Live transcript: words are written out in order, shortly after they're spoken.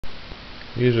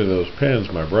These are those pens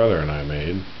my brother and I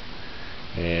made,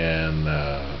 and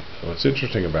what's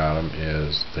interesting about them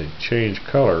is they change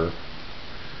color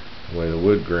the way the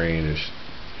wood grain is,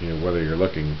 whether you're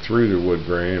looking through the wood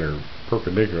grain or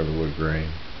perpendicular to the wood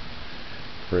grain.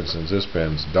 For instance, this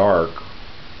pen's dark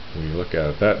when you look at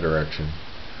it that direction,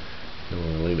 and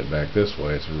when we lean it back this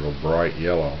way, it's a real bright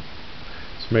yellow.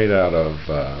 It's made out of,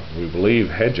 we believe,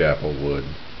 hedge apple wood.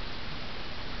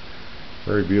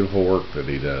 Very beautiful work that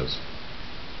he does.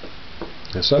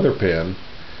 This other pen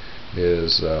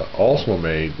is also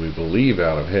made, we believe,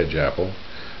 out of hedge apple,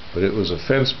 but it was a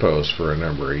fence post for a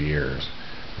number of years.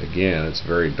 Again, it's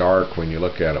very dark when you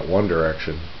look at it one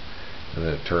direction, and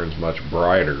then it turns much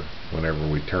brighter whenever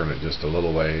we turn it just a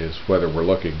little ways, whether we're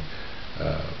looking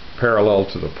parallel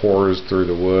to the pores through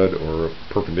the wood or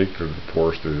perpendicular to the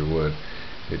pores through the wood.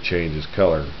 It changes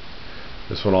color.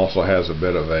 This one also has a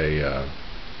bit of a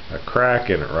crack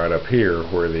in it right up here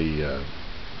where the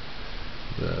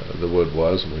wood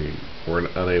was, and we were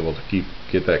unable to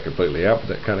get that completely out, but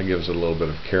that kind of gives it a little bit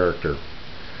of character.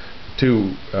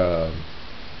 Two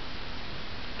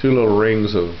little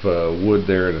rings of wood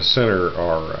there in the center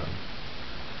are,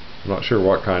 I'm not sure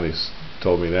what kind he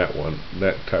told me that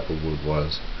type of wood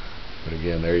was, but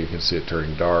again, there you can see it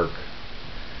turning dark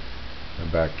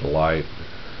and back to light.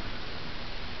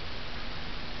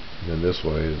 And then this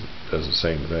way does the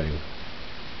same thing.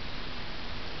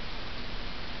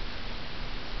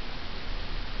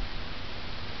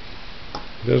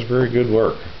 It does very good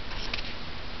work.